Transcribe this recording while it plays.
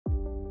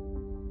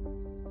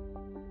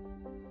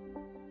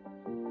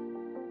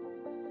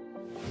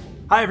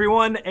Hi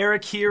everyone,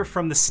 Eric here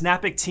from the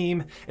Snappic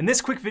team. In this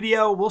quick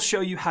video, we'll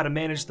show you how to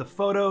manage the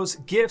photos,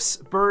 GIFs,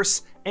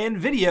 bursts, and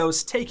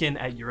videos taken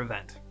at your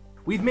event.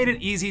 We've made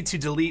it easy to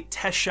delete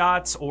test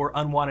shots or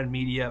unwanted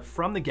media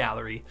from the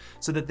gallery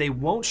so that they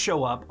won't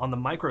show up on the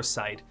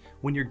microsite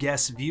when your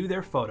guests view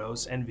their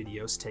photos and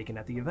videos taken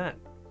at the event.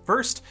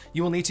 First,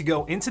 you will need to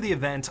go into the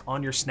event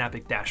on your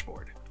Snappic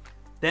dashboard.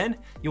 Then,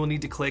 you will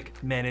need to click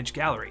Manage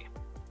Gallery.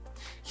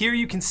 Here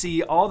you can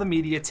see all the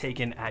media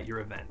taken at your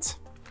event.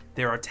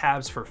 There are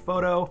tabs for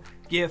photo,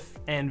 GIF,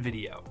 and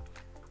video.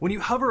 When you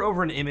hover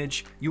over an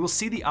image, you will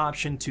see the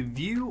option to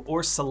view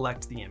or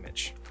select the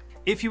image.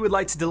 If you would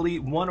like to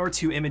delete one or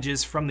two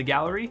images from the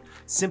gallery,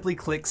 simply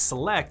click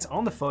Select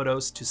on the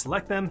photos to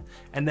select them,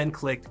 and then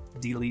click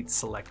Delete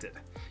Selected.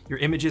 Your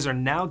images are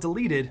now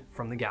deleted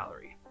from the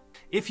gallery.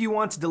 If you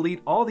want to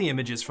delete all the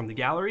images from the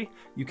gallery,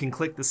 you can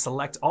click the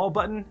Select All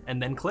button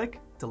and then click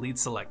Delete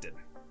Selected.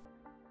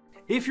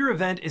 If your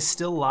event is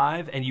still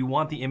live and you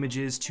want the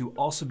images to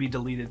also be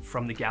deleted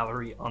from the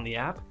gallery on the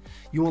app,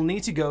 you will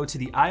need to go to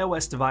the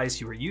iOS device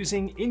you are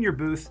using in your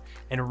booth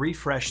and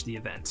refresh the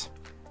event.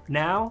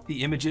 Now,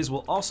 the images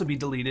will also be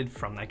deleted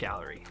from that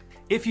gallery.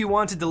 If you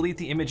want to delete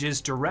the images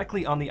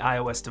directly on the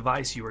iOS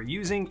device you are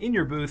using in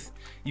your booth,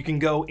 you can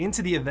go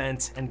into the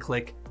event and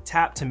click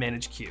Tap to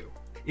Manage Queue.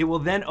 It will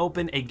then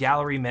open a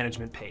gallery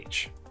management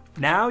page.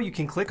 Now you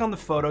can click on the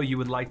photo you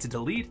would like to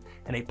delete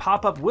and a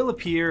pop-up will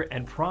appear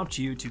and prompt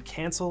you to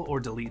cancel or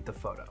delete the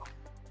photo.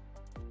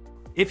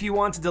 If you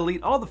want to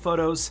delete all the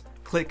photos,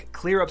 click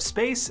Clear Up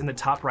Space in the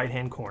top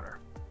right-hand corner.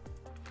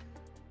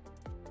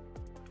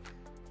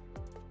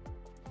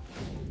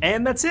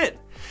 And that's it.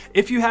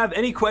 If you have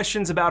any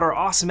questions about our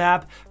awesome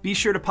app, be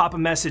sure to pop a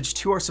message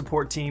to our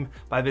support team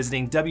by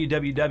visiting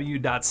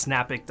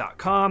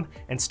www.snappic.com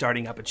and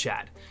starting up a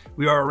chat.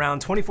 We are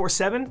around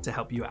 24/7 to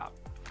help you out.